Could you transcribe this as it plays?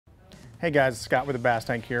Hey guys, Scott with the Bass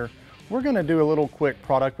Tank here. We're going to do a little quick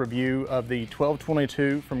product review of the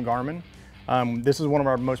 1222 from Garmin. This is one of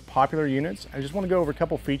our most popular units. I just want to go over a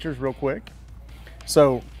couple features real quick.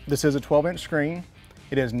 So this is a 12-inch screen.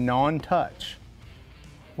 It is non-touch.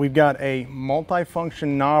 We've got a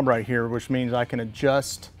multi-function knob right here, which means I can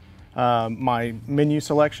adjust my menu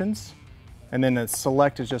selections, and then the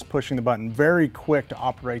select is just pushing the button. Very quick to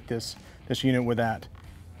operate this unit with that.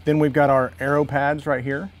 Then we've got our arrow pads right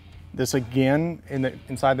here. This again,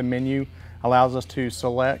 inside the menu, allows us to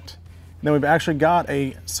select. And then we've actually got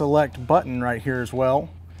a select button right here as well.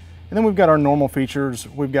 And then we've got our normal features.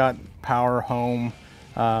 We've got power, home.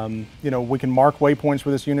 We can mark waypoints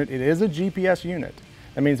with this unit. It is a GPS unit.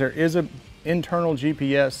 That means there is an internal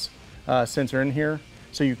GPS sensor in here,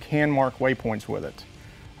 so you can mark waypoints with it.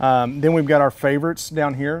 Then we've got our favorites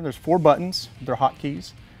down here. There's 4 buttons. They're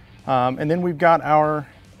hotkeys. And then we've got our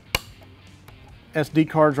SD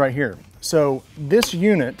cards right here. So this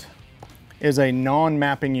unit is a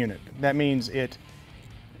non-mapping unit. That means it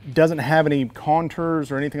doesn't have any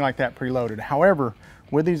contours or anything like that preloaded. However,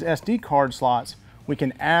 with these SD card slots, we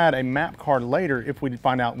can add a map card later if we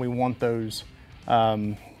find out we want those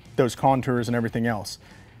contours and everything else.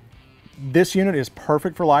 This unit is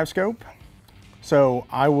perfect for live scope. So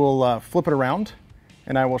I will flip it around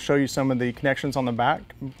and I will show you some of the connections on the back.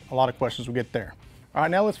 A lot of questions will get there. All right,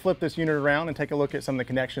 now let's flip this unit around and take a look at some of the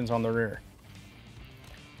connections on the rear.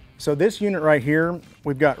 So this unit right here,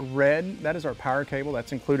 we've got red. That is our power cable.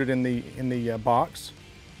 That's included in the box.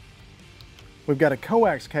 We've got a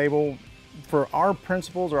coax cable for our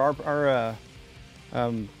principles or our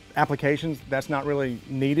applications. That's not really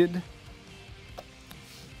needed.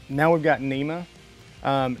 Now we've got NEMA.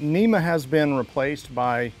 NEMA has been replaced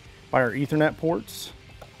by our Ethernet ports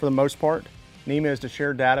for the most part. NEMA is to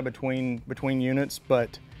share data between units,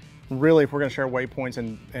 but really if we're going to share waypoints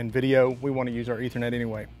and video, we want to use our Ethernet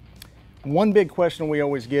anyway. One big question we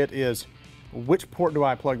always get is, which port do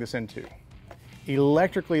I plug this into?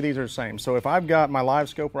 Electrically, these are the same. So if I've got my live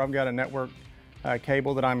scope or I've got a network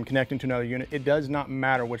cable that I'm connecting to another unit, it does not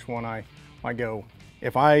matter which one I go.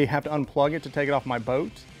 If I have to unplug it to take it off my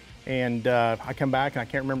boat and I come back and I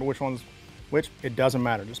can't remember which one's which, it doesn't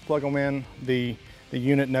matter. Just plug them in. The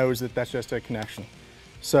unit knows that that's just a connection.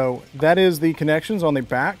 So that is the connections on the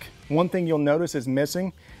back. One thing you'll notice is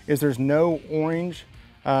missing is there's no orange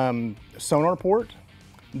sonar port.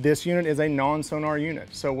 This unit is a non-sonar unit.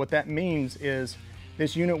 So what that means is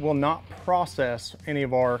this unit will not process any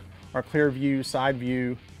of our clear view, side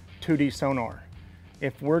view, 2D sonar.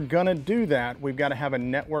 If we're gonna do that, we've got to have a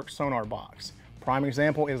network sonar box. Prime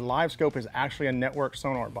example is LiveScope is actually a network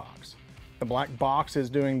sonar box. The black box is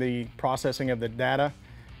doing the processing of the data.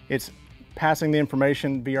 It's passing the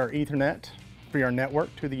information via our Ethernet, via our network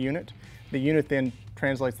to the unit. The unit then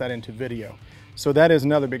translates that into video. So that is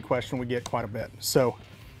another big question we get quite a bit. So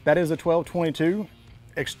that is the 1222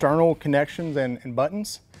 external connections and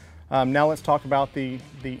buttons. Now let's talk about the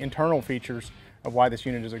internal features of why this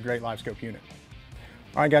unit is a great LiveScope unit.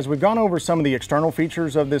 All right guys, we've gone over some of the external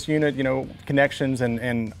features of this unit, connections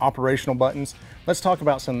and operational buttons. Let's talk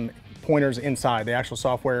about some pointers inside, the actual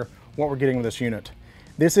software, what we're getting with this unit.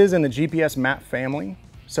 This is in the GPS map family.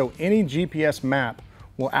 So any GPS map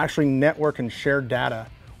will actually network and share data,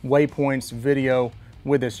 waypoints, video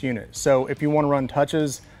with this unit. So if you want to run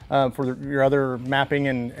touches for your other mapping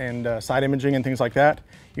and site imaging and things like that,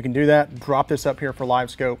 you can do that. Drop this up here for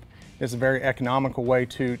LiveScope. It's a very economical way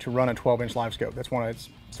to run a 12-inch LiveScope. That's why it's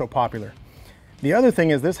so popular. The other thing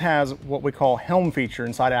is this has what we call helm feature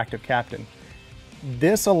inside Active Captain.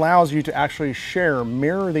 This allows you to actually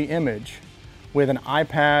mirror the image with an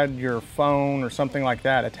iPad, your phone, or something like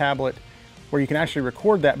that, a tablet, where you can actually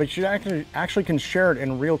record that, but you actually can share it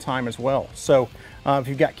in real time as well. So if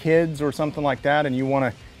you've got kids or something like that and you want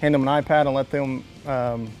to hand them an iPad and let them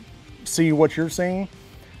see what you're seeing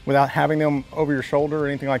without having them over your shoulder or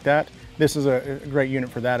anything like that, this is a great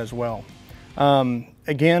unit for that as well.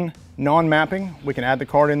 Again, non-mapping, we can add the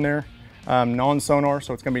card in there. Non-sonar,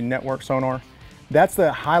 so it's going to be network sonar. That's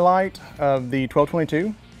the highlight of the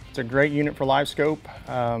 1222. It's a great unit for LiveScope,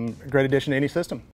 a great addition to any system.